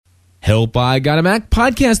Help I Got a Mac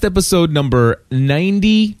podcast episode number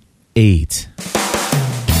 98.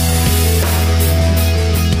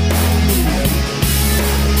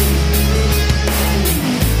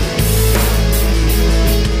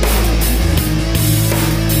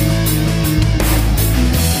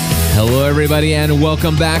 Hello, everybody, and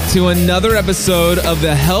welcome back to another episode of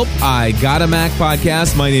the Help I Got a Mac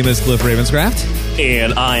podcast. My name is Cliff Ravenscraft.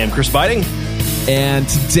 And I am Chris Biting. And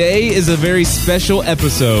today is a very special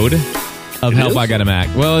episode of Help I Got a Mac.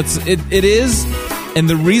 Well, it is, and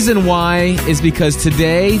the reason why is because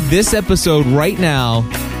today, this episode right now,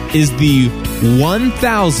 is the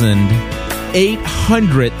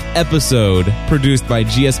 1,800th episode produced by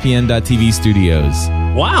GSPN.TV Studios.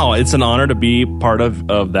 Wow, it's an honor to be part of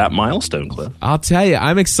that milestone, Cliff. I'll tell you,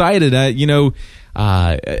 I'm excited.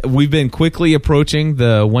 We've been quickly approaching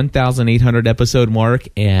the 1,800 episode mark,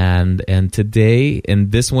 and today,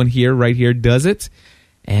 and this one here, right here, does it.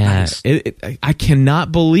 And nice. I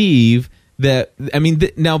cannot believe that. I mean,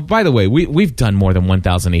 now, by the way, we've done more than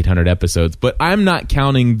 1,800 episodes, but I'm not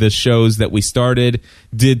counting the shows that we started,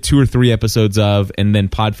 did 2 or 3 episodes of, and then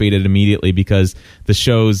pod faded immediately because the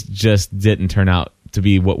shows just didn't turn out to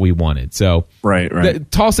be what we wanted. So,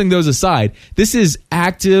 right. Tossing those aside, this is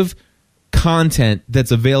active content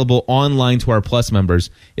that's available online to our Plus members.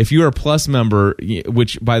 If you're a Plus member,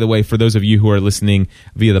 which, by the way, for those of you who are listening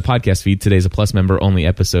via the podcast feed, today's a Plus member only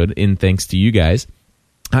episode, in thanks to you guys,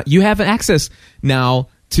 you have access now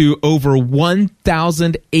to over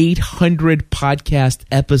 1,800 podcast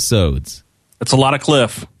episodes. That's a lot of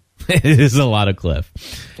Cliff. It is a lot of Cliff.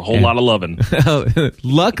 A whole lot of loving.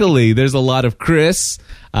 Luckily, there's a lot of Chris.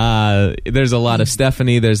 There's a lot of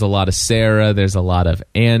Stephanie. There's a lot of Sarah. There's a lot of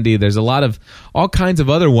Andy. There's a lot of all kinds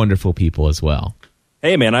of other wonderful people as well.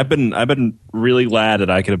 Hey, man, I've been really glad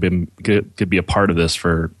that I could be a part of this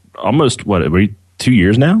for almost 2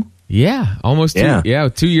 years now. Yeah, almost 2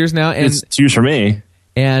 years now. And it's 2 years for me.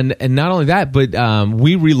 And not only that, but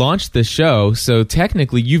we relaunched the show, so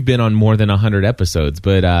technically you've been on more than 100 episodes.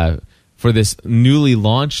 But for this newly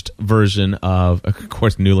launched version of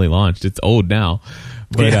course, newly launched, it's old now.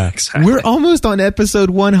 But exactly. We're almost on episode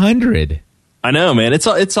 100. I know, man.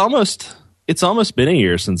 It's almost been a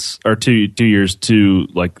year since, or 2 years to,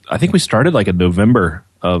 like, I think we started like in November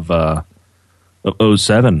of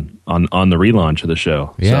 2007 on the relaunch of the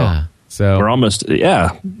show. Yeah. So we're almost,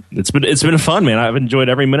 it's been fun, man. I've enjoyed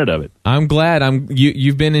every minute of it. I'm glad.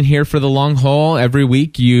 You've been in here for the long haul every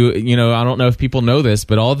week. You know, I don't know if people know this,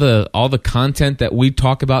 but all the content that we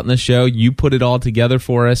talk about in the show, you put it all together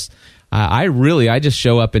for us. I just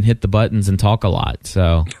show up and hit the buttons and talk a lot.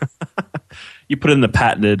 So you put in the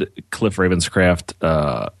patented Cliff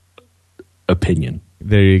Ravenscraft opinion.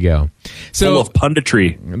 There you go. So, full of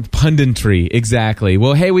punditry, exactly.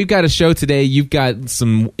 Well, hey, we've got a show today. You've got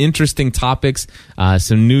some interesting topics,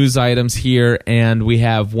 some news items here, and we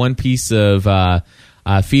have one piece of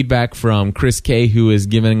feedback from Chris K, who is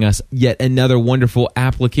giving us yet another wonderful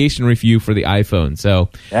application review for the iPhone. So,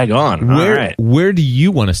 all right. Where do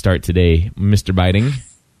you want to start today, Mr. Biting?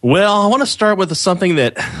 Well, I want to start with something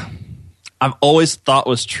that I've always thought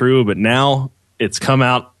was true, but now it's come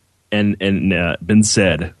out and been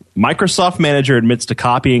said. Microsoft manager admits to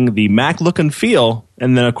copying the Mac look and feel,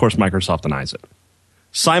 and then, of course, Microsoft denies it.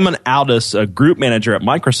 Simon Aldis, a group manager at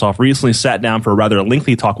Microsoft, recently sat down for a rather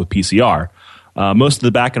lengthy talk with PCR. Most of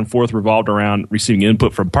the back and forth revolved around receiving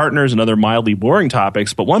input from partners and other mildly boring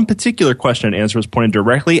topics, but one particular question and answer was pointed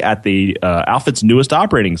directly at the outfit's newest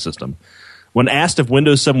operating system. When asked if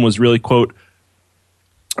Windows 7 was really, quote,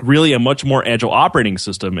 really a much more agile operating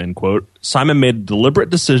system, end quote, Simon made a deliberate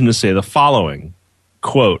decision to say the following,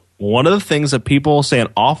 quote, one of the things that people say an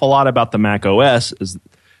awful lot about the Mac OS is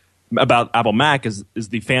about Apple Mac is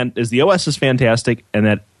the OS is fantastic and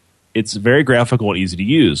that it's very graphical and easy to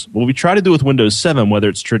use. What we try to do with Windows 7, whether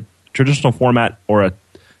it's traditional format or a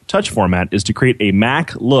touch format, is to create a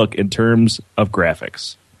Mac look in terms of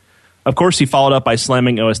graphics. Of course, he followed up by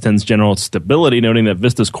slamming OS X's general stability, noting that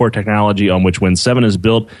Vista's core technology on which Win 7 is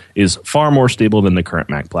built is far more stable than the current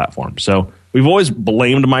Mac platform. So we've always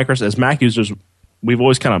blamed Microsoft. As Mac users, we've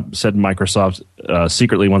always kind of said Microsoft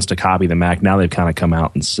secretly wants to copy the Mac. Now they've kind of come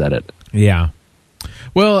out and said it. Yeah.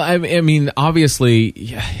 Well, I mean,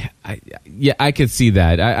 obviously, I could see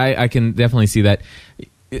that. I can definitely see that.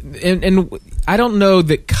 And I don't know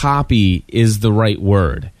that copy is the right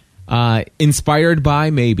word. Inspired by,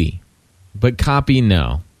 maybe. But copy,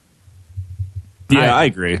 no. Yeah, I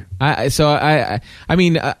agree. I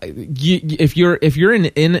mean, if you're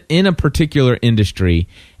in a particular industry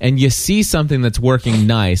and you see something that's working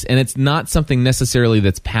nice, and it's not something necessarily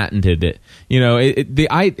that's patented, I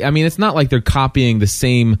mean, it's not like they're copying the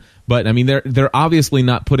same button. I mean, they're obviously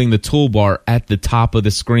not putting the toolbar at the top of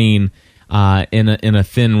the screen in a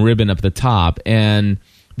thin ribbon up the top, and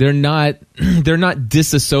they're not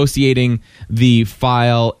disassociating the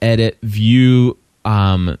file, edit, view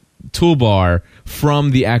toolbar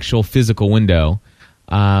from the actual physical window.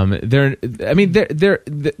 They're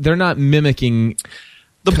not mimicking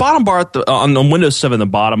the bottom bar on Windows 7. The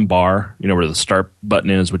bottom bar, where the start button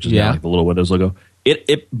is, which is now like the little Windows logo.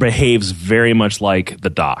 It behaves very much like the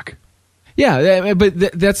dock. Yeah, but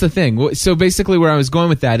that's the thing. So basically, where I was going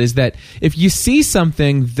with that is that if you see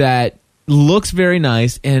something that looks very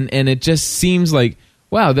nice and it just seems like,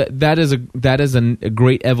 wow, that is a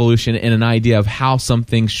great evolution and an idea of how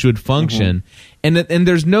something should function, and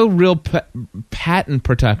there's no real patent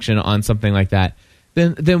protection on something like that,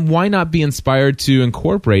 then why not be inspired to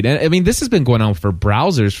incorporate? And I mean, this has been going on for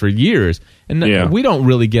browsers for years, and we don't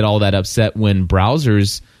really get all that upset when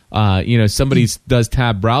browsers, somebody does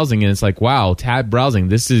tab browsing and it's like, wow, tab browsing.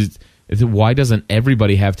 Why doesn't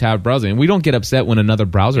everybody have tab browsing? And we don't get upset when another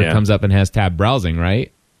browser comes up and has tab browsing,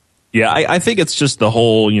 right? Yeah, I think it's just the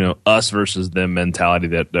whole, us versus them mentality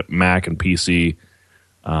that Mac and PC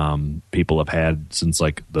people have had since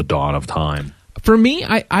like the dawn of time. For me,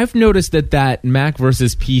 I've noticed that Mac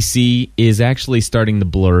versus PC is actually starting to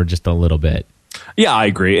blur just a little bit. Yeah, I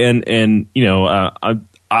agree, and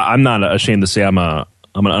I'm not ashamed to say I'm an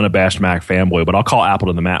unabashed Mac fanboy, but I'll call Apple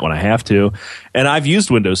to the mat when I have to. And I've used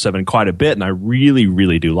Windows 7 quite a bit, and I really,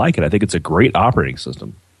 really do like it. I think it's a great operating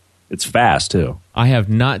system. It's fast, too. I have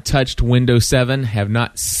not touched Windows 7, have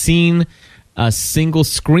not seen a single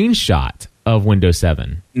screenshot of Windows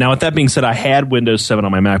 7. Now, with that being said, I had Windows 7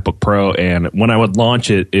 on my MacBook Pro, and when I would launch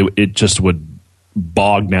it, it just would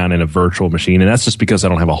bog down in a virtual machine, and that's just because I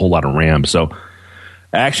don't have a whole lot of RAM. So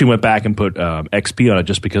I actually went back and put XP on it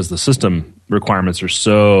just because the system requirements are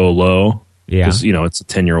so low. Yeah. Because, it's a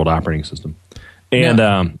 10-year-old operating system. And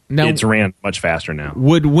now, it's ran much faster now.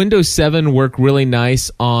 Would Windows 7 work really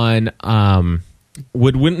nice on my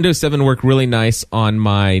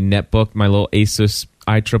netbook, my little Asus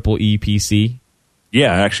IEEE PC?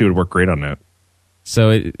 Yeah, it actually would work great on that.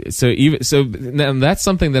 So now that's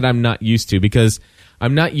something that I'm not used to, because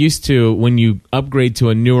I'm not used to when you upgrade to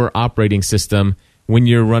a newer operating system, when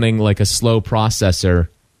you're running like a slow processor,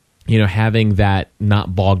 having that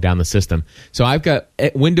not bog down the system. So I've got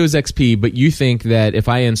Windows XP, but you think that if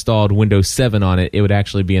I installed Windows 7 on it, it would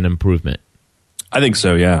actually be an improvement? I think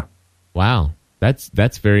so, yeah. Wow, that's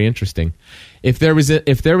very interesting. If there was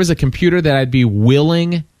a computer that I'd be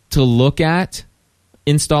willing to look at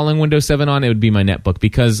installing Windows 7 on, it would be my netbook,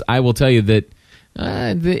 because I will tell you that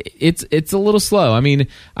it's a little slow. I mean,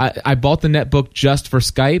 I bought the netbook just for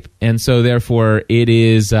Skype, and so therefore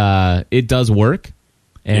it does work.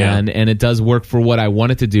 And it does work for what I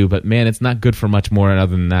want it to do, but man, it's not good for much more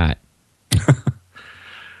other than that.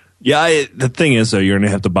 Yeah, the thing is, though, you're going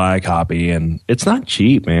to have to buy a copy, and it's not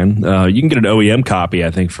cheap, man. You can get an OEM copy,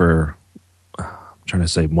 I think, for I'm trying to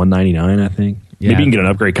say $199. I think maybe you can get an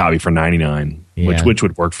upgrade copy for $99, which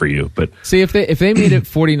would work for you. But see, if they made it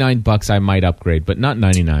 $49, I might upgrade, but not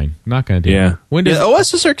 $99. Not going to do it. Windows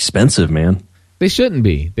OSs are expensive, man. They shouldn't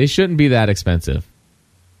be. They shouldn't be that expensive.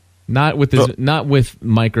 Not with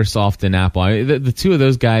Microsoft and Apple. The two of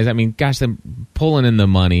those guys, I mean, gosh, they're pulling in the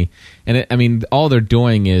money. And all they're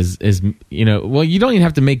doing is you don't even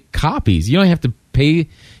have to make copies. You don't have to pay. You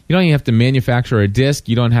don't even have to manufacture a disc.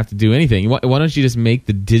 You don't have to do anything. Why don't you just make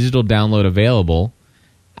the digital download available?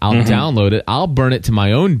 I'll download it. I'll burn it to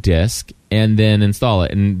my own disk and then install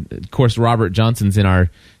it. And of course, Robert Johnson's in our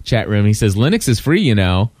chat room. He says Linux is free,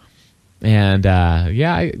 And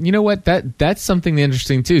you know what? That's something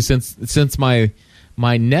interesting too. Since my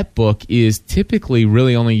netbook is typically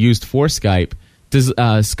really only used for Skype, does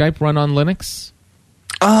Skype run on Linux?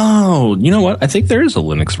 Oh, you know what? I think there is a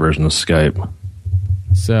Linux version of Skype.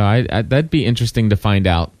 So that'd be interesting to find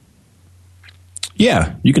out.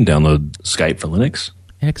 Yeah, you can download Skype for Linux.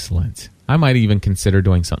 Excellent. I might even consider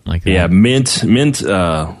doing something like that. Yeah, Mint.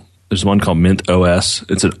 There's one called Mint OS.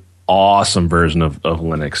 It's an awesome version of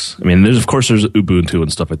Linux. I mean, there's Ubuntu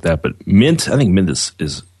and stuff like that, but Mint, I think Mint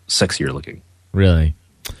is sexier looking. Really?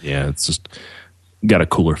 Yeah, it's just got a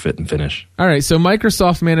cooler fit and finish. All right, so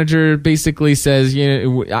Microsoft Manager basically says,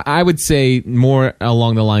 I would say more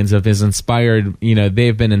along the lines of is inspired,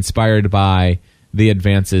 they've been inspired by the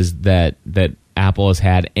advances that Apple has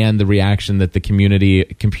had and the reaction that the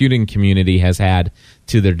computing community has had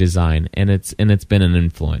to their design, and it's been an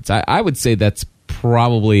influence. I would say that's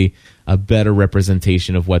probably a better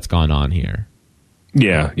representation of what's gone on here.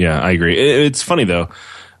 Yeah, I agree. It's funny though.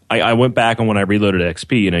 I went back, and when I reloaded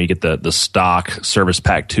XP, you get the stock Service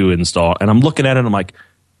Pack 2 install, and I'm looking at it and I'm like,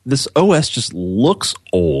 this OS just looks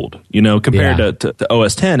old, compared to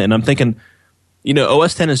OS 10. And I'm thinking,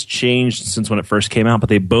 OS 10 has changed since when it first came out, but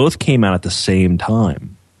they both came out at the same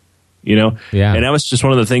time, Yeah. And that was just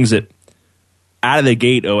one of the things that out of the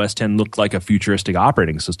gate, OS 10 looked like a futuristic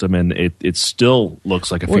operating system, and it still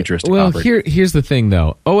looks like a futuristic operating system. Here's the thing,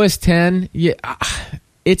 though. OS 10,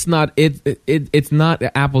 it's not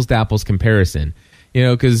apples to apples comparison,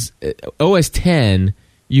 because OS 10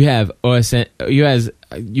 you have OS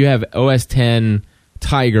 10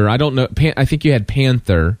 Tiger. I don't know. I think you had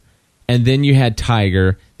Panther, and then you had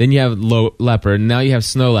Tiger, then you have Leopard, and now you have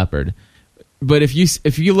Snow Leopard. But if you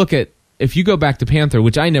go back to Panther,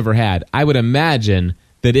 which I never had, I would imagine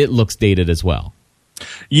that it looks dated as well.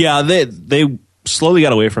 Yeah, they slowly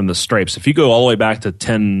got away from the stripes. If you go all the way back to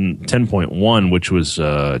 10.1, which was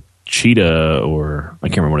Cheetah, or I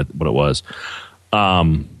can't remember what it was.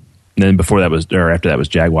 And then before that was, or after that was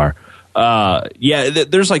Jaguar.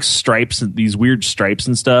 There's like stripes, these weird stripes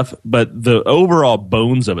and stuff, but the overall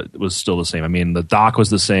bones of it was still the same. I mean, the dock was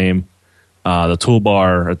the same. The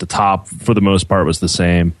toolbar at the top, for the most part, was the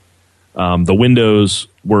same. The windows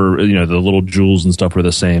were, the little jewels and stuff were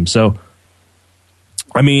the same. So,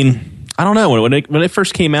 I mean, I don't know. When it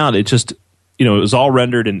first came out, it just, it was all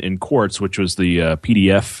rendered in Quartz, which was the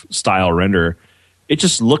PDF style render. It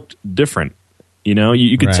just looked different.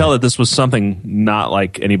 You could tell that this was something not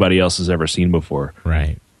like anybody else has ever seen before.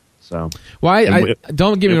 Right. So, well, I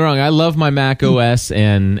don't get me wrong. I love my Mac OS,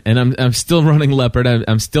 and I'm still running Leopard.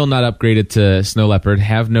 I'm still not upgraded to Snow Leopard.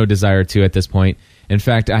 Have no desire to at this point. In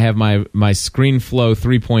fact, I have my ScreenFlow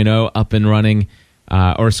 3.0 up and running,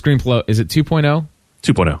 or ScreenFlow, is it 2.0?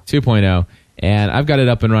 2.0. 2.0. And I've got it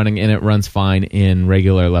up and running, and it runs fine in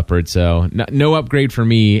regular Leopard. So no upgrade for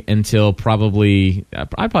me until I probably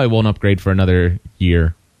won't upgrade for another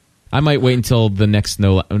year. I might wait until the next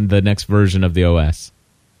version of the OS.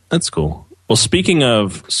 That's cool. Well, speaking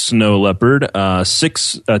of Snow Leopard,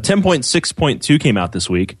 10.6.2 came out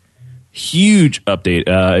this week. Huge update.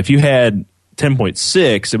 If you had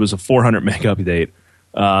 10.6, it was a 400 meg update.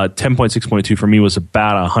 10.6.2 for me was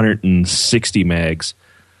about 160 megs.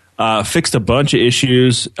 Fixed a bunch of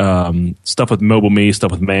issues, stuff with MobileMe,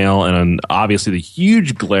 stuff with Mail, and obviously the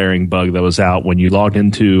huge glaring bug that was out when you logged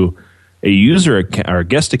into a user account or a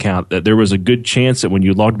guest account, that there was a good chance that when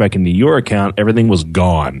you logged back into your account, everything was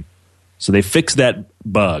gone. So they fixed that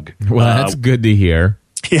bug. Well, that's good to hear.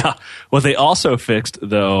 Yeah. What they also fixed,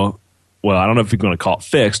 though, well, I don't know if you're going to call it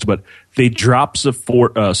fixed, but they dropped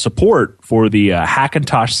support for the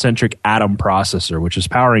Hackintosh-centric Atom processor, which is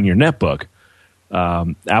powering your netbook.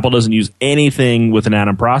 Apple doesn't use anything with an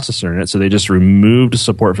Atom processor in it, so they just removed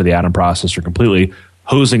support for the Atom processor completely,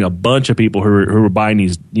 hosing a bunch of people who were buying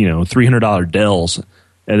these $300 Dells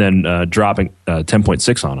and then dropping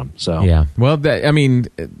 10.6 on them. So yeah, well, I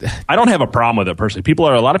don't have a problem with it personally. A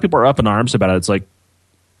lot of people are up in arms about it. It's like,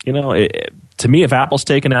 to me, if Apple's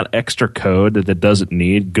taking out extra code that doesn't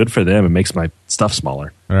need, good for them. It makes my stuff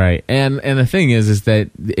smaller. Right, and the thing is that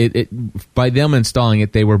it by them installing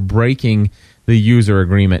it, they were breaking the user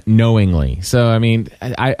agreement knowingly. So,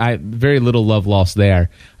 I very little love lost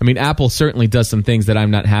there. Apple certainly does some things that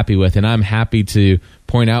I'm not happy with, and I'm happy to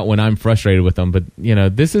point out when I'm frustrated with them. But,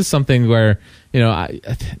 this is something where,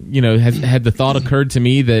 had the thought occurred to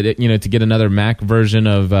me that, to get another Mac version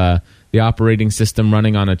of the operating system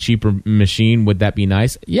running on a cheaper machine, would that be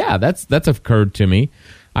nice? Yeah, that's occurred to me.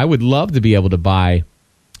 I would love to be able to buy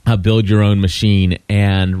build your own machine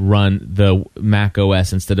and run the Mac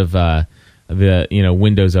OS instead of the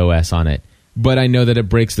Windows OS on it, but I know that it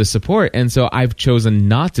breaks the support, and so I've chosen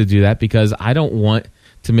not to do that because I don't want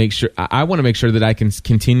to make sure. I want to make sure that I can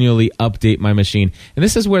continually update my machine, and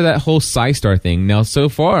this is where that whole SciStar thing. Now, so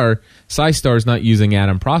far, SciStar is not using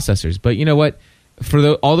Atom processors, but you know what?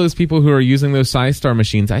 For all those people who are using those SciStar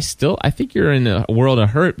machines, I think you're in a world of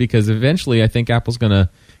hurt, because eventually, I think Apple's going to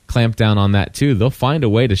clamp down on that too. They'll find a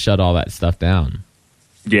way to shut all that stuff down.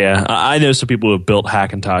 Yeah, I know some people who have built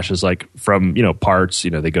Hackintoshes like from, parts.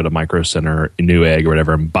 They go to Micro Center, Newegg, or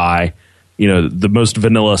whatever, and buy, the most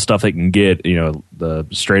vanilla stuff they can get, the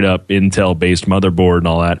straight up Intel based motherboard and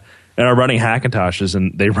all that, and are running Hackintoshes,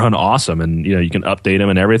 and they run awesome, and you can update them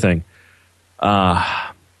and everything.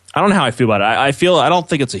 I don't know how I feel about it. I don't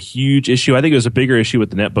think it's a huge issue. I think it was a bigger issue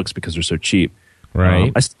with the netbooks because they're so cheap.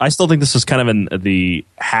 Right. I still think this is kind of in the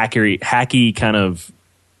hacky kind of,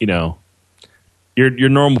 your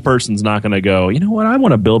normal person's not going to go, you know what, I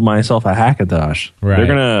want to build myself a Hackintosh. Right. They're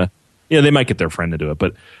going to, they might get their friend to do it,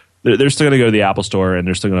 but they're still going to go to the Apple Store and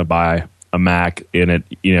they're still going to buy a Mac in it.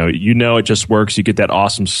 It just works. You get that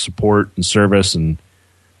awesome support and service, and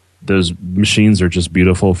those machines are just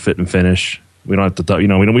beautiful, fit and finish. We don't have to, we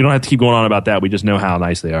don't have to keep going on about that. We just know how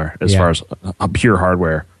nice they are as far as pure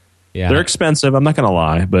hardware. Yeah. They're expensive. I'm not going to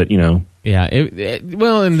lie, but Yeah.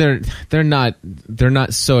 And they're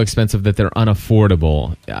not so expensive that they're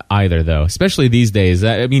unaffordable either, though. Especially these days.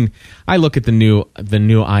 I mean, I look at the new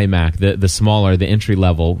iMac, the smaller, the entry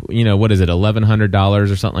level. What is it?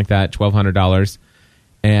 $1,100 or something like that. $1,200.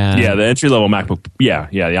 And the entry level MacBook. Yeah.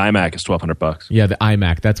 The iMac is $1,200. Yeah, the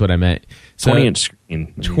iMac. That's what I meant. So 20-inch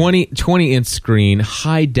screen. 20-inch screen,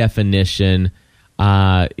 high definition.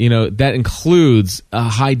 That includes a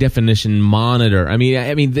high definition monitor. I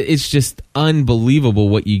mean, it's just unbelievable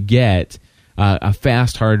what you get. A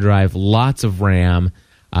fast hard drive, lots of RAM,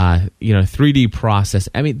 3D process.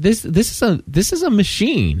 I mean, this is a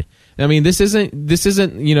machine. I mean, this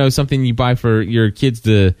isn't something you buy for your kids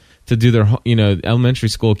to do their elementary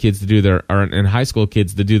school kids to do and high school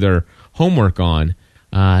kids to do their homework on.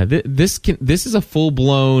 This is a full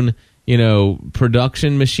blown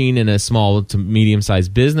production machine in a small to medium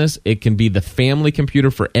sized business. It can be the family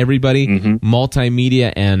computer for everybody,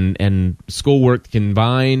 multimedia and schoolwork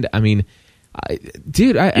combined. I mean, I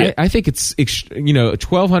think it's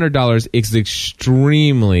 $1,200 is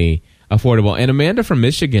extremely affordable. And Amanda from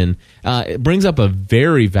Michigan brings up a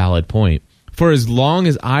very valid point. For as long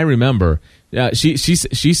as I remember, she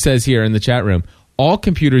says here in the chat room, all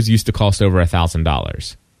computers used to cost over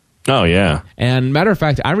 $1,000. Oh, yeah. And matter of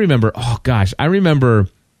fact, I remember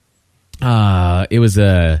it was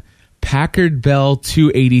a Packard Bell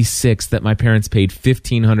 286 that my parents paid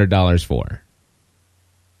 $1,500 for.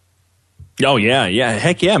 Oh, yeah.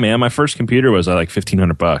 Heck yeah, man. My first computer was like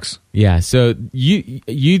 $1,500. Yeah, so you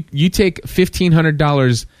take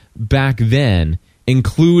 $1,500 back then,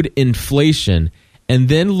 include inflation, and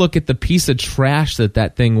then look at the piece of trash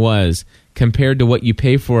that thing was compared to what you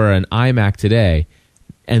pay for an iMac today.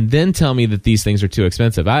 And then tell me that these things are too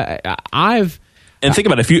expensive. Think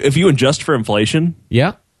about it. If you adjust for inflation,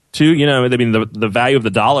 too, the value of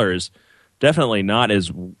the dollar is definitely not as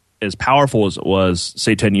powerful as it was,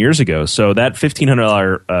 say, 10 years ago. So that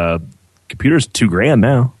 $1,500 computer is $2,000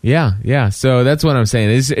 now. Yeah. So that's what I'm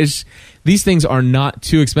saying. It's these things are not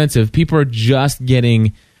too expensive. People are just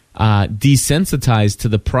getting desensitized to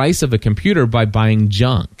the price of a computer by buying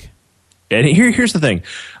junk. And here's the thing.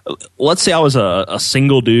 Let's say I was a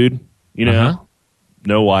single dude, no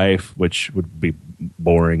wife, which would be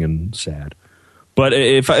boring and sad. But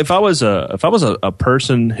if I was a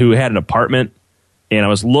person who had an apartment and I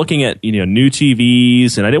was looking at new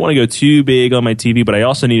TVs and I didn't want to go too big on my TV, but I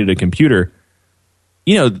also needed a computer.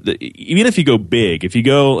 Even if you go big, if you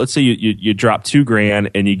go, let's say you drop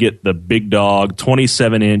 $2,000 and you get the big dog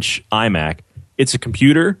 27-inch iMac, it's a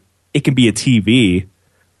computer. It can be a TV.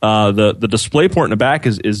 The display port in the back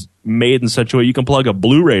is made in such a way you can plug a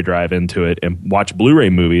Blu-ray drive into it and watch Blu-ray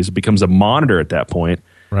movies. It becomes a monitor at that point.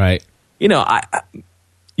 Right.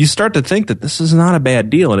 You start to think that this is not a bad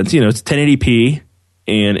deal, and it's 1080p,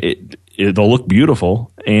 and it'll look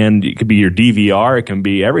beautiful, and it could be your DVR, it can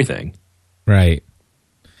be everything. Right.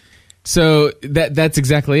 So that's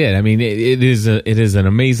exactly it. I mean, it is an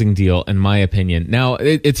amazing deal in my opinion. Now,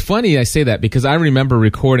 it's funny I say that because I remember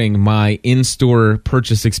recording my in-store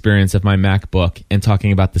purchase experience of my MacBook and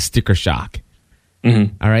talking about the sticker shock.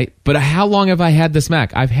 Mm-hmm. All right, but how long have I had this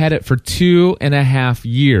Mac? I've had it for 2.5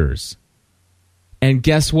 years, and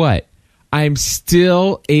guess what? I'm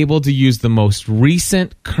still able to use the most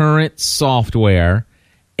recent current software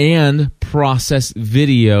and process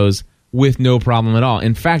videos with no problem at all.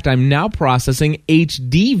 In fact, I'm now processing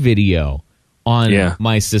HD video on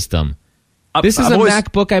my system. This is a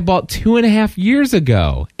MacBook I bought 2.5 years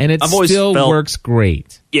ago, and it still works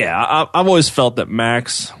great. Yeah, I've always felt that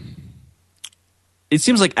Macs... It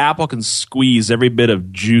seems like Apple can squeeze every bit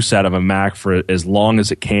of juice out of a Mac for as long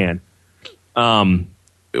as it can. But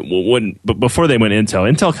before they went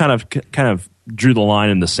Intel kind of drew the line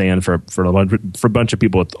in the sand for a bunch of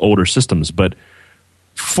people with older systems, but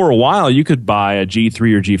for a while, you could buy a G3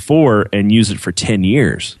 or G4 and use it for 10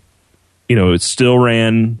 years. It still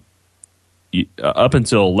ran up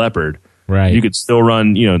until Leopard. Right. You could still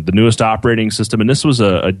run, the newest operating system. And this was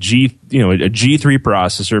a G3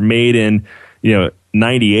 processor made in,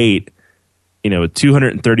 98, with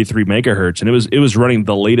 233 megahertz. And it was running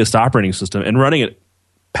the latest operating system and running it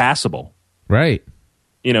passable. Right.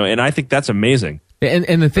 And I think that's amazing.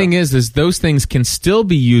 And the thing is those things can still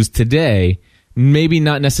be used today, maybe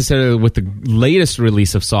not necessarily with the latest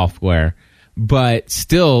release of software, but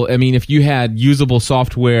still, I mean, if you had usable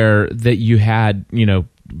software that you had,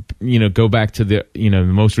 go back to the, the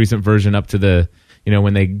most recent version up to the,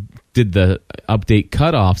 when they did the update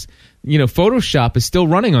cutoffs, Photoshop is still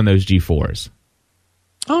running on those G4s.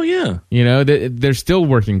 Oh yeah, they're still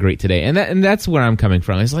working great today, and that's where I'm coming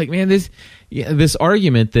from. It's like, man, this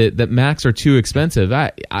argument that Macs are too expensive,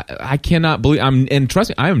 I cannot believe. And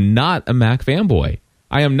trust me, I am not a Mac fanboy.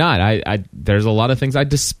 I am not. I there's a lot of things I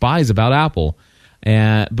despise about Apple,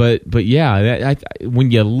 but yeah,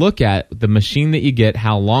 when you look at the machine that you get,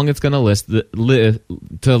 how long it's going to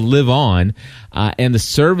live on, and the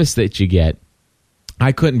service that you get.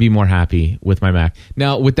 I couldn't be more happy with my Mac.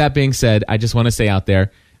 Now, with that being said, I just want to say out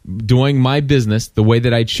there, doing my business the way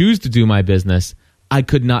that I choose to do my business, I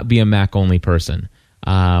could not be a Mac-only person.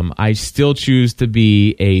 I still choose to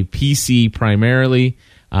be a PC primarily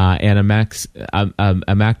and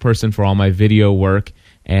a Mac person for all my video work,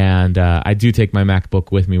 and I do take my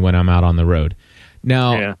MacBook with me when I'm out on the road.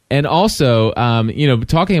 Now, and also,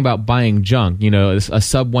 talking about buying junk, a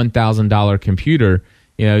sub $1,000 computer.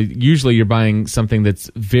 Usually you're buying something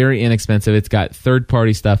that's very inexpensive. It's got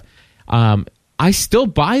third-party stuff. I still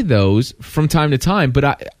buy those from time to time,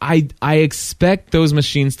 but I expect those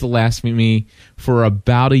machines to last me for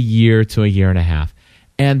about a year to a year and a half.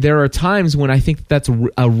 And there are times when I think that's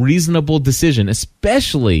a reasonable decision,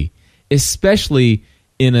 especially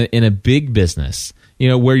in a big business,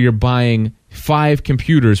 where you're buying 5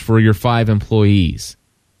 computers for your 5 employees.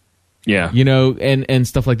 Yeah. And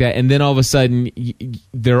stuff like that. And then all of a sudden,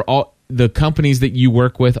 the companies that you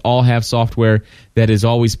work with all have software that is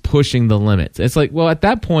always pushing the limits. It's like, well, at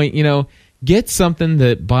that point, get something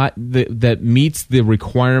that meets the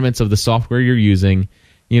requirements of the software you're using,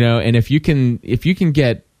 and if you can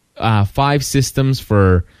get 5 systems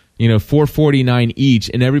for, $449 each,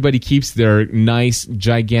 and everybody keeps their nice,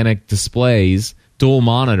 gigantic displays, dual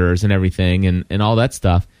monitors and everything and all that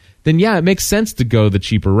stuff, then yeah, it makes sense to go the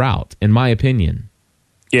cheaper route, in my opinion.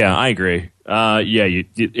 Yeah, I agree.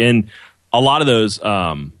 And a lot of those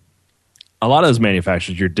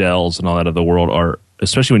manufacturers, your Dells and all that of the world, are,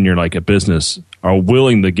 especially when you're like a business, are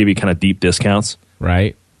willing to give you kind of deep discounts,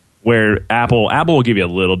 right? Where Apple will give you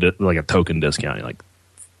a little like a token discount, like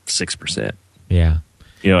 6%. Yeah,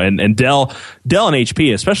 and Dell and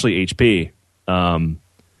HP, especially HP,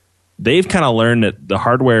 they've kind of learned that the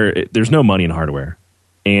hardware, there's no money in hardware.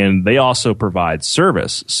 And they also provide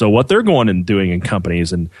service. So what they're going and doing in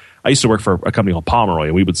companies, and I used to work for a company called Pomeroy,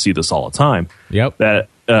 and we would see this all the time. Yep. That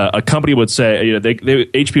a company would say,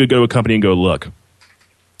 HP would go to a company and go, look,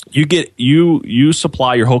 you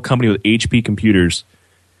supply your whole company with HP computers,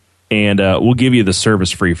 and we'll give you the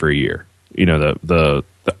service free for a year. The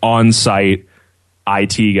on-site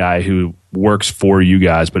IT guy who works for you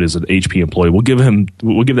guys but is an HP employee, we'll give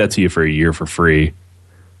that to you for a year for free.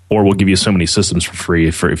 Or we'll give you so many systems for free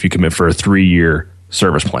if you commit for a 3-year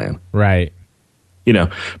service plan. Right.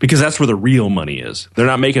 Because that's where the real money is. They're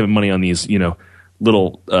not making money on these,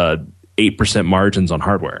 little 8% margins on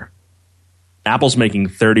hardware. Apple's making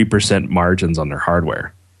 30% margins on their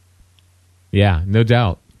hardware. Yeah, no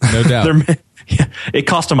doubt. No doubt. It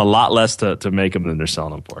cost them a lot less to make them than they're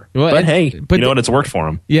selling them for. Well, but it's worked for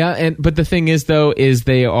them. Yeah, but the thing is, though, is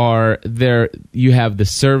they are there. You have the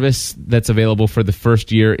service that's available for the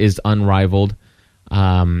first year is unrivaled,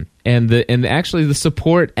 and actually the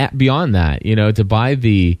support beyond that, to buy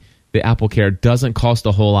the Apple Care doesn't cost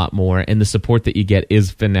a whole lot more, and the support that you get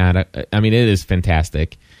is fanatic. I mean, it is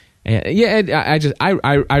fantastic. And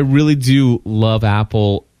I really do love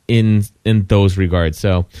Apple in those regards.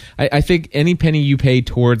 So I think any penny you pay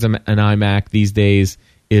towards an iMac these days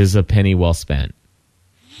is a penny well spent.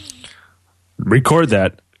 Record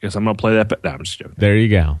that, because I'm going to play that. No, I'm just joking. There you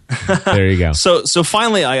go. So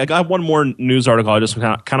finally, I got one more news article I just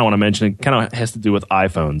kind of want to mention. It kind of has to do with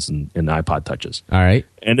iPhones and iPod Touches. All right.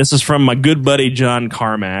 And this is from my good buddy John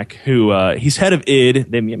Carmack, who he's head of id.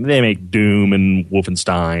 They make Doom and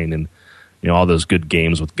Wolfenstein and all those good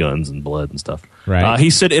games with guns and blood and stuff. Right. He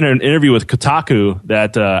said in an interview with Kotaku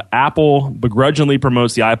that Apple begrudgingly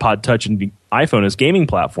promotes the iPod Touch and the iPhone as gaming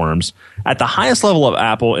platforms. At the highest level of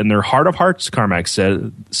Apple, in their heart of hearts, Carmack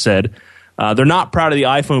said they're not proud of the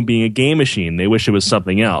iPhone being a game machine. They wish it was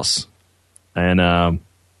something else. And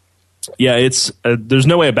it's there's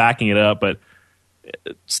no way of backing it up, but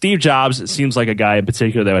Steve Jobs seems like a guy in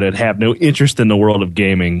particular that would have no interest in the world of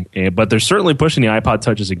gaming, but they're certainly pushing the iPod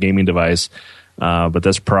Touch as a gaming device, but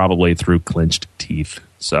that's probably through clenched teeth.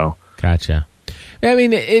 So gotcha. I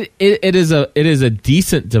mean, it is a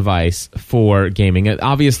decent device for gaming.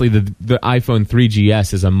 Obviously, the iPhone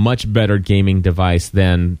 3GS is a much better gaming device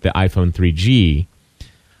than the iPhone 3G,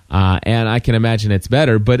 and I can imagine it's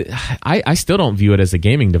better. But I still don't view it as a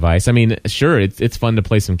gaming device. I mean, sure, it's fun to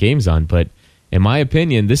play some games on, but in my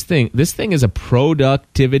opinion, this thing is a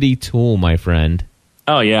productivity tool, my friend.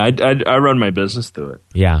 Oh, yeah, I run my business through it.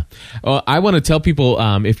 Yeah. Well, I want to tell people,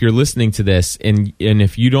 if you're listening to this, and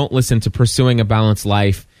if you don't listen to Pursuing a Balanced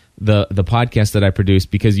Life, the podcast that I produce,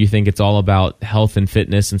 because you think it's all about health and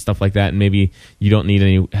fitness and stuff like that, and maybe you don't need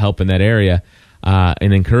any help in that area,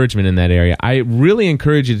 and encouragement in that area, I really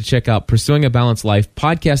encourage you to check out Pursuing a Balanced Life,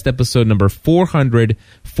 podcast episode number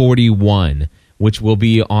 441, which will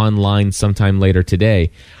be online sometime later today.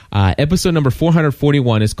 Episode number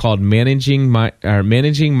 441 is called Managing My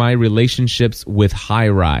Relationships with High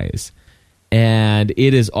Rise. And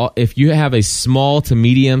it is if you have a small to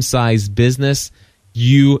medium sized business,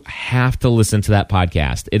 you have to listen to that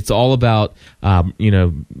podcast. It's all about,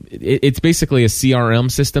 it's basically a CRM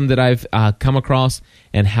system that I've come across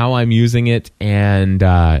and how I'm using it. And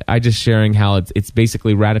I just sharing how it's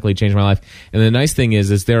basically radically changed my life. And the nice thing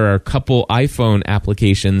is there are a couple iPhone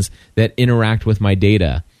applications that interact with my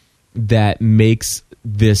data that makes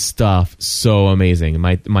this stuff so amazing.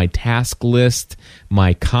 My task list,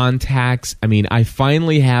 my contacts. I mean, I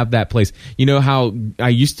finally have that place. You know how I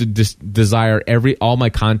used to desire all my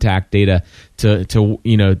contact data to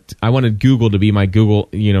I wanted Google to be my Google,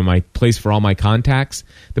 my place for all my contacts.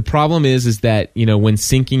 The problem is that, when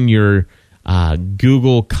syncing your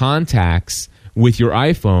Google contacts with your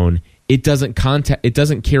iPhone, it doesn't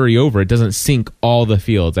carry over. It doesn't sync all the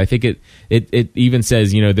fields. I think it even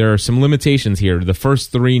says, there are some limitations here. The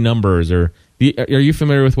first three numbers are you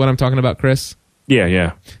familiar with what I'm talking about, Chris?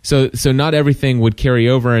 Yeah. So not everything would carry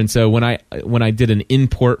over. And so when I did an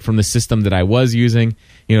import from the system that I was using,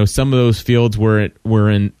 some of those fields were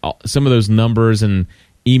in some of those numbers and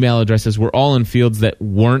email addresses were all in fields that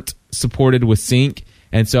weren't supported with sync.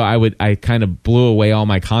 And so I kind of blew away all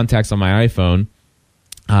my contacts on my iPhone.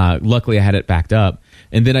 Luckily, I had it backed up,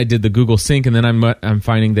 and then I did the Google Sync, and then I'm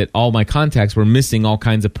finding that all my contacts were missing all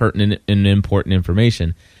kinds of pertinent and important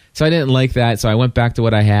information. So I didn't like that, so I went back to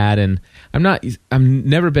what I had, and I've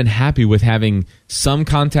never been happy with having some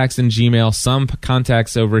contacts in Gmail, some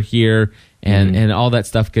contacts over here, and all that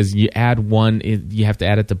stuff, because you add one, you have to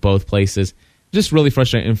add it to both places. Just really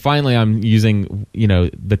frustrating. And finally, I'm using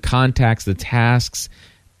the contacts, the tasks,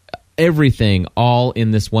 everything all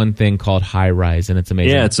in this one thing called High Rise, and it's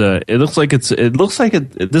amazing. Yeah, it looks like this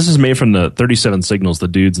is made from the 37 Signals, the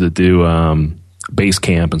dudes that do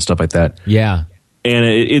Basecamp and stuff like that. Yeah. And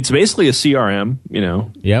it's basically a CRM,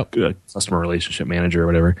 Yep. Customer relationship manager or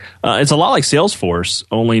whatever. It's a lot like Salesforce,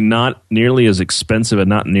 only not nearly as expensive and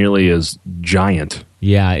not nearly as giant.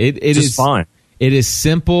 Yeah, it is fine. It is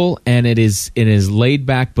simple and it is laid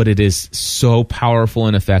back, but it is so powerful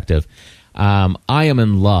and effective. I am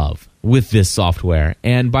in love with this software.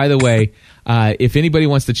 And by the way, if anybody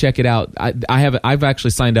wants to check it out, I've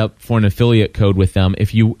actually signed up for an affiliate code with them.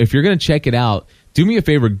 If you're going to check it out, do me a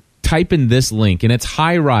favor, type in this link, and it's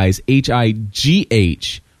HighRise,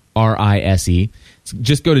 HIGHRISE.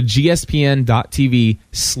 Just go to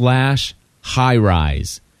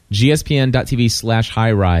gspn.tv/HighRise,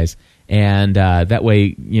 gspn.tv/HighRise, and that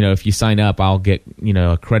way, if you sign up, I'll get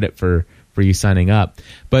a credit for you signing up.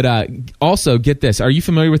 But also, get this. Are you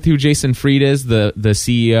familiar with who Jason Fried is, the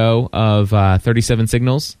CEO of 37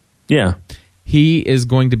 Signals? Yeah. He is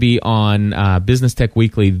going to be on Business Tech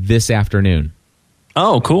Weekly this afternoon.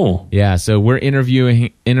 Oh, cool. Yeah, so we're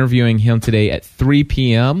interviewing him today at 3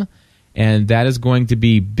 p.m., and that is going to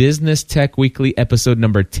be Business Tech Weekly episode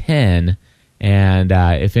number 10. And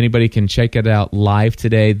if anybody can check it out live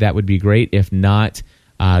today, that would be great. If not,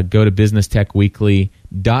 go to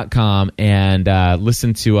businesstechweekly.com and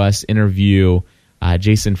listen to us interview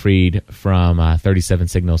Jason Fried from 37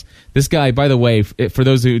 Signals. This guy, by the way, for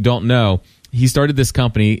those who don't know, he started this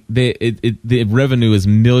company. The revenue is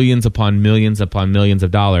millions upon millions upon millions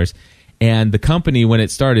of dollars. And the company, when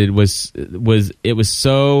it started, was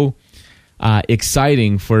so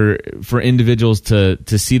exciting for individuals to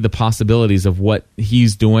see the possibilities of what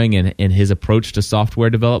he's doing and his approach to software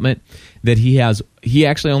development, that he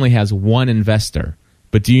actually only has one investor.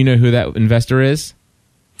 But do you know who that investor is?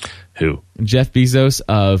 Who? Jeff Bezos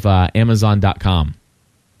of Amazon.com.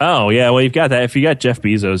 Oh, yeah. Well, you've got that. If you got Jeff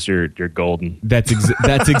Bezos, you're golden. That's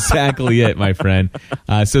exactly it, my friend.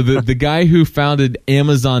 So the guy who founded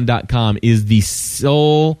Amazon.com is the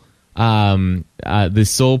sole the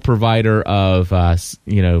sole provider of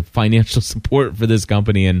financial support for this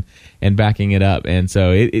company and backing it up. And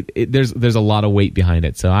so there's a lot of weight behind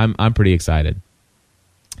it. So I'm pretty excited.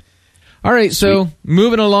 All right, so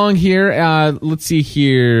moving along here, let's see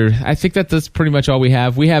here. I think that's pretty much all we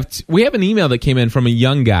have. We have an email that came in from a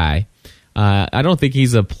young guy. I don't think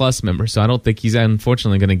he's a Plus member, so I don't think he's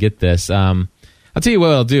unfortunately going to get this. I'll tell you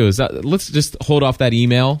what I'll do is let's just hold off that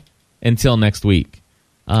email until next week.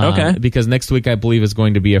 Okay. Because next week I believe is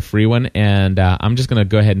going to be a free one, and I'm just going to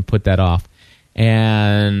go ahead and put that off,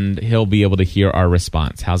 and he'll be able to hear our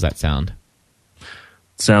response. How's that sound?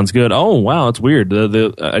 Sounds good. Oh, wow, it's weird.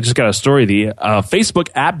 I just got a story. The Facebook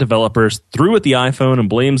app developers threw at the iPhone and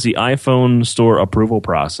blames the iPhone store approval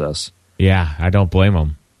process. Yeah, I don't blame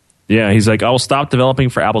him. Yeah, he's like, I will stop developing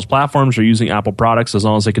for Apple's platforms or using Apple products as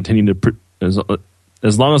long as they continue to produce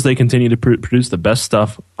the best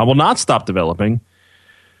stuff. I will not stop developing.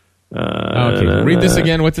 Okay, read this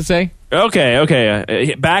again. What's it say?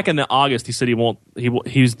 Okay. Back in August, he said he won't. He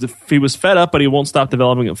was fed up, but he won't stop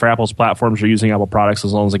developing it for Apple's platforms or using Apple products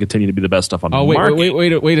as long as they continue to be the best stuff on the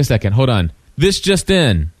market. Wait a second. Hold on. This just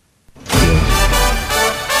in.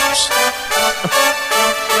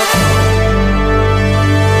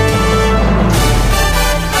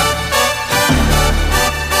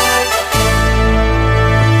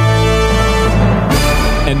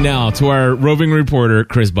 And now to our roving reporter,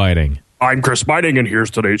 Chris Biding. I'm Chris Biding, and here's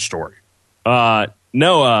today's story.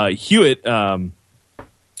 Hewitt. I'm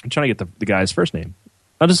trying to get the guy's first name.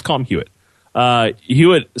 I'll just call him Hewitt.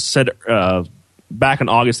 Hewitt said back in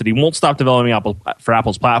August that he won't stop developing for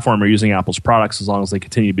Apple's platform or using Apple's products as long as they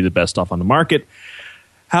continue to be the best stuff on the market.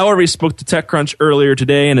 However, he spoke to TechCrunch earlier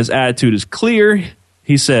today, and his attitude is clear.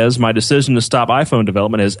 He says, my decision to stop iPhone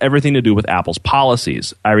development has everything to do with Apple's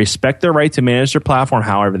policies. I respect their right to manage their platform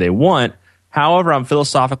however they want. However, I'm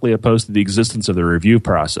philosophically opposed to the existence of the review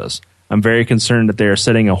process. I'm very concerned that they are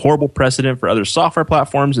setting a horrible precedent for other software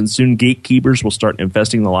platforms, and soon gatekeepers will start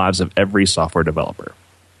infesting the lives of every software developer.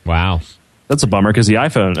 Wow. That's a bummer because the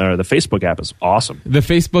iPhone or the Facebook app is awesome. The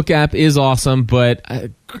Facebook app is awesome, but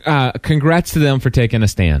congrats to them for taking a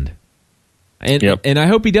stand. And I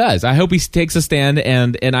hope he does. I hope he takes a stand,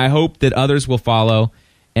 and I hope that others will follow.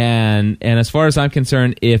 And as far as I'm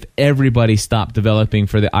concerned, if everybody stopped developing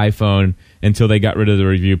for the iPhone until they got rid of the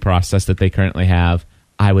review process that they currently have,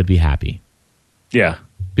 I would be happy. Yeah.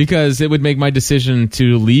 Because it would make my decision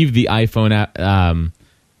to leave the iPhone app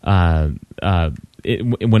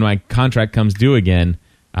when my contract comes due again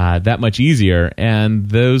that much easier. And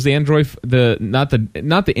those Android, not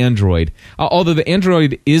the Android, although the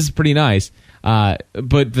Android is pretty nice. But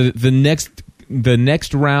the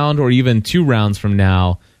next round or even 2 rounds from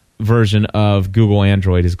now version of Google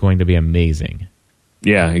Android is going to be amazing.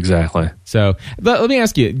 Yeah, exactly. So let me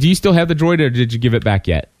ask you, do you still have the Droid or did you give it back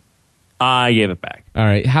yet? I gave it back. All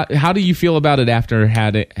right. How do you feel about it after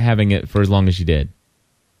having it for as long as you did?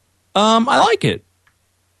 I like it.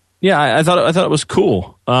 Yeah, I thought it was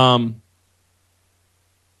cool.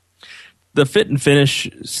 The fit and finish,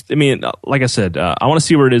 I mean, like I said, I want to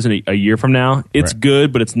see where it is in a year from now. It's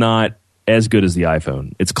good, but it's not as good as the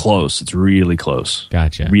iPhone. It's close. It's really close.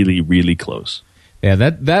 Gotcha. Really, really close. Yeah,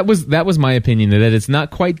 that was my opinion, that it's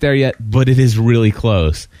not quite there yet, but it is really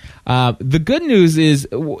close. The good news is,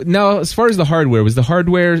 now as far as the hardware, was the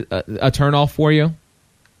hardware a turnoff for you?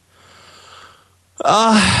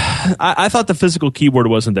 I thought the physical keyboard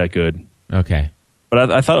wasn't that good. Okay.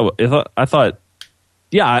 But I thought,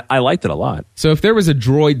 yeah, I liked it a lot. So if there was a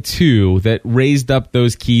Droid 2 that raised up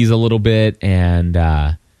those keys a little bit and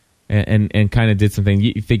kind of did something,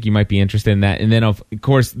 you think you might be interested in that? And then of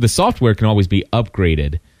course the software can always be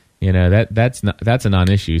upgraded. You know, that's a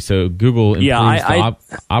non-issue. So Google improves the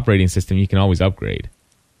operating system, you can always upgrade.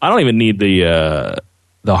 I don't even need the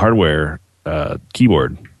hardware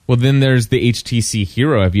keyboard. Well, then there's the HTC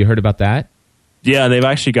Hero. Have you heard about that? Yeah, they've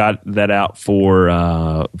actually got that out for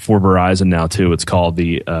Verizon now too. It's called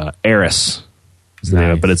the Aris,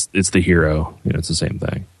 nice. But it's the Hero. You know, it's the same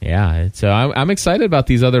thing. Yeah, so I'm excited about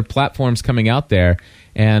these other platforms coming out there,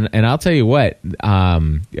 and I'll tell you what,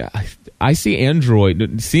 I see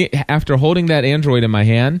Android. After holding that Android in my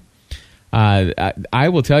hand, I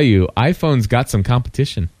will tell you, iPhone's got some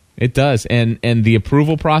competition. It does, and the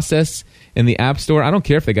approval process in the App Store, I don't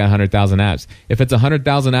care if they got 100,000 apps. If it's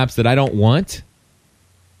 100,000 apps that I don't want,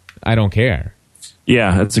 I don't care.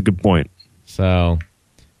 Yeah, that's a good point. So,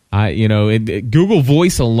 Google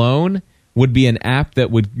Voice alone would be an app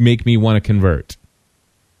that would make me want to convert.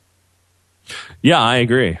 Yeah, I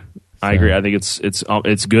agree. I agree. I think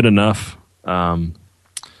it's good enough.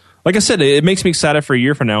 Like I said, it makes me excited for a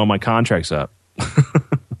year from now when my contract's up.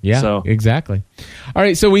 Yeah, so. Exactly. All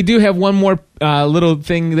right, so we do have one more little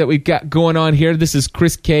thing that we've got going on here. This is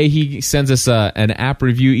Chris K. He sends us an app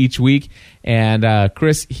review each week. And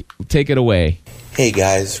Chris, take it away. Hey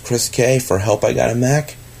guys, Chris K. for Help I Got a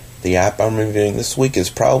Mac. The app I'm reviewing this week is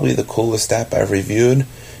probably the coolest app I've reviewed,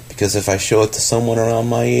 because if I show it to someone around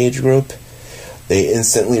my age group, they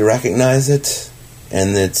instantly recognize it,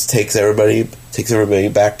 and it takes everybody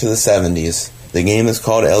back to the 70s. The game is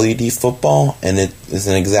called LED Football, and it is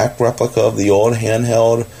an exact replica of the old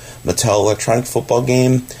handheld Mattel electronic football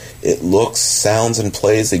game. It looks, sounds, and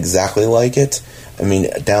plays exactly like it. I mean,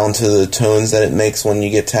 down to the tones that it makes when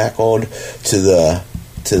you get tackled, to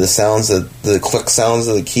the sounds, the click sounds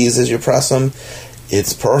of the keys as you press them.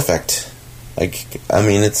 It's perfect.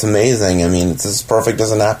 It's amazing. It's as perfect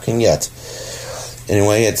as an app can get.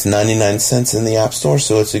 Anyway, it's 99 cents in the App Store,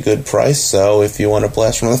 so it's a good price. So if you want a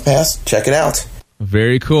blast from the past, check it out.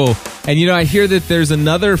 Very cool. And, I hear that there's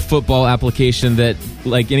another football application that,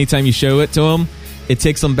 anytime you show it to them, it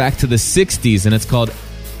takes them back to the 60s, and it's called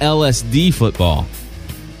LSD Football.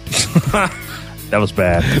 That was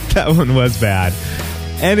bad. That one was bad.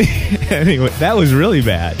 Anyway, that was really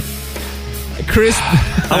bad. Chris,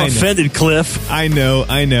 I'm offended, Cliff. I know.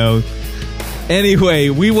 Anyway,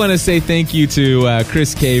 we want to say thank you to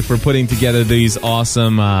Chris K. for putting together these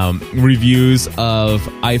awesome reviews of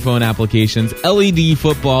iPhone applications. LED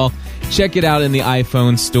Football. Check it out in the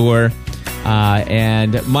iPhone store.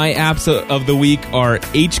 And my apps of the week are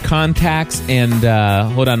HContacts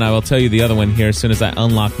and hold on, I will tell you the other one here as soon as I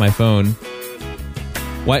unlock my phone.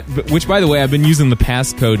 Which, by the way, I've been using the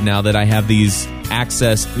passcode now that I have these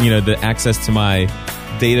access, the access to my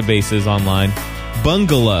databases online.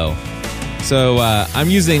 Bungalow. So I'm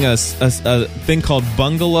using a thing called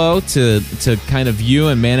Bungalow to kind of view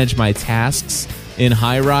and manage my tasks in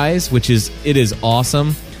HiRise, it is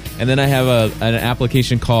awesome. And then I have an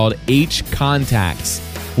application called HContacts,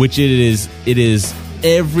 which it is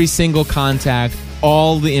every single contact,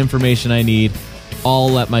 all the information I need,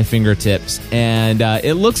 all at my fingertips. And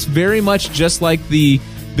it looks very much just like the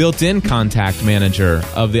built-in contact manager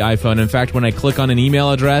of the iPhone. In fact, when I click on an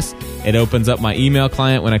email address, it opens up my email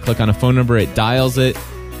client. When I click on a phone number, it dials it.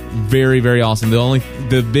 Very, very awesome.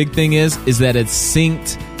 The big thing is that it's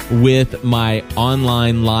synced with my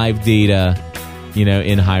online live data,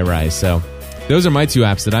 in HiRise. So those are my two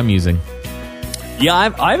apps that I'm using. Yeah,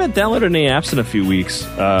 I haven't downloaded any apps in a few weeks.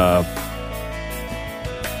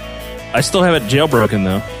 I still have it jailbroken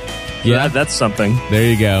though. Yeah, that's something. There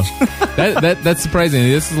you go. That's surprising.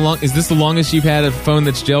 Is this the longest you've had a phone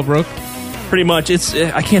that's jailbroke? Pretty much.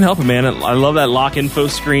 I can't help it, man. I love that lock info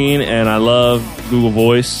screen, and I love Google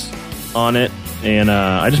Voice on it, and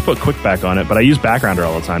I just put QuickBack on it, but I use Backgrounder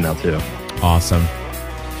all the time now too. Awesome.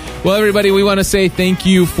 Well, everybody, we want to say thank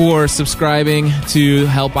you for subscribing to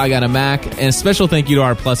Help I Got a Mac, and a special thank you to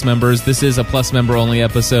our Plus members. This is a Plus member-only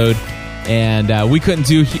episode, and we couldn't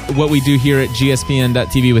do what we do here at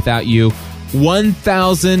gspn.tv without you.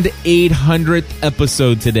 1,800th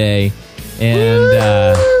episode today,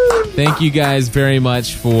 and thank you guys very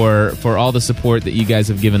much for all the support that you guys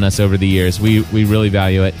have given us over the years. We really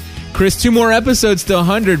value it. Chris, 2 more episodes to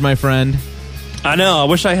 100, my friend. I know. I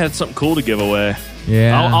wish I had something cool to give away.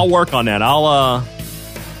 Yeah, I'll work on that. I'll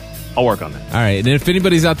work on that. All right. And if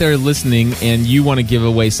anybody's out there listening and you want to give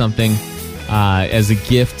away something as a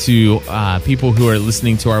gift to people who are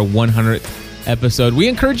listening to our 100th episode, we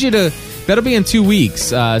encourage you to. That'll be in 2 weeks.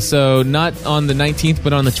 So not on the 19th,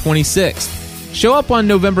 but on the 26th. Show up on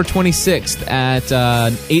November 26th at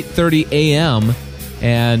 8:30 a.m.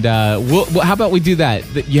 And how about we do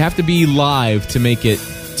that? You have to be live to make it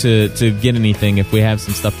to get anything if we have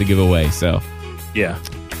some stuff to give away. So. Yeah.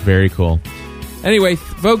 Very cool. Anyway,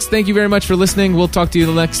 folks, thank you very much for listening. We'll talk to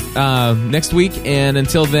you next week. And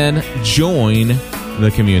until then, join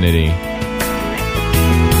the community.